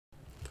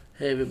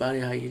Hey everybody,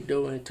 how you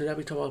doing? Today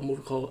we talk about a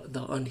movie called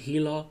The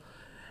Unhealer.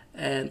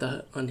 And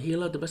The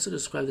Unhealer, the best way to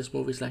describe this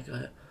movie is like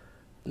a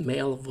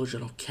male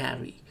version of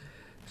Carrie.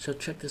 So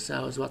check this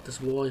out. It's about this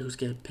boy who's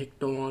getting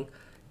picked on.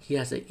 He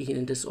has an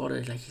eating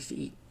disorder. Like he's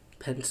eat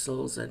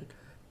pencils and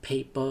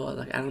paper.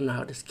 Like I don't know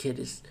how this kid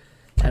is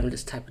having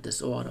this type of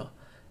disorder.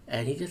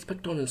 And he gets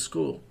picked on in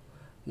school.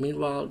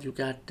 Meanwhile, you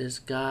got this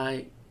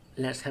guy,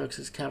 Lance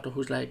Henriksen's character,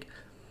 who's like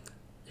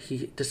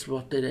he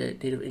disrupted a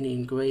Native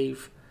Indian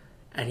grave,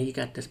 and he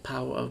got this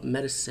power of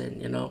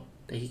medicine,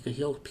 that he could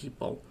heal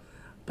people.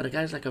 But the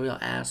guy's like a real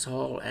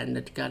asshole, and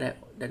the guy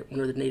that one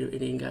of the Native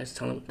Indian guys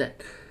telling him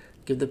that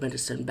give the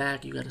medicine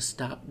back, you gotta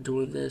stop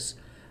doing this.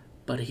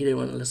 But he didn't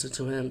want to listen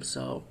to him,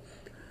 so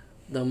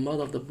the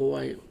mother of the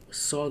boy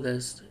saw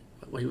this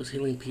when he was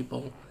healing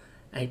people,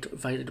 and he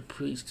invited the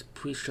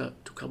preacher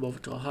to come over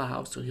to her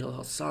house to heal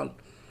her son.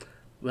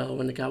 Well,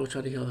 when the guy was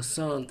trying to heal her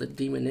son, the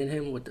demon in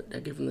him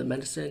that gave him the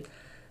medicine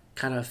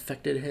kind of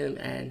affected him,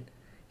 and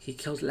he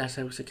killed Last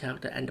Henriksen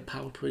character, and the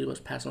power pretty was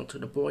passed on to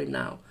the boy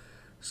now.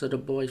 So the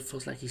boy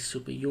feels like he's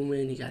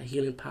superhuman. He got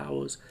healing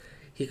powers.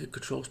 He could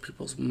control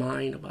people's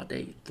mind about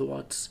their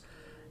thoughts,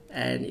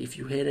 and if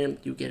you hit him,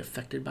 you get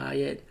affected by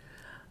it.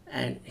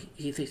 And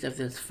he thinks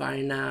everything's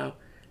fine now,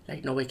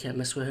 like nobody can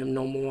mess with him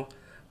no more.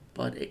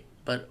 But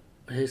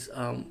his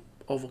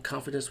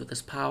overconfidence with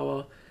his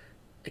power,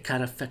 it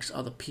kind of affects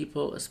other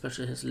people,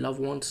 especially his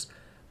loved ones,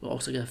 will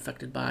also get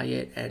affected by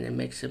it, and it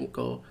makes him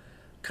go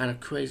kind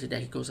of crazy that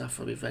he goes out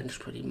for revenge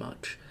pretty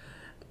much.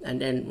 And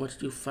then once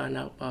you find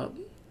out about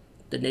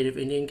the Native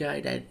Indian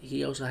guy, that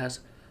he also has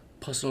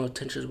personal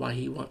intentions why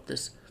he wants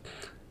this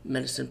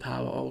medicine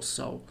power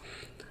also.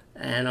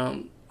 And I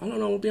don't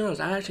know, to be honest,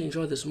 I actually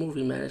enjoyed this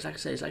movie, man. It's like I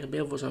say, it's like a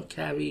male version of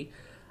Carrie.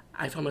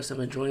 I found myself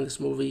enjoying this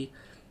movie,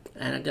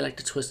 and I did like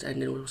the twist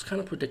ending. It was kind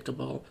of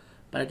predictable,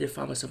 but I did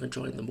find myself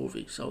enjoying the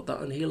movie. So The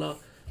Unhealer,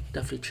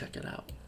 definitely check it out.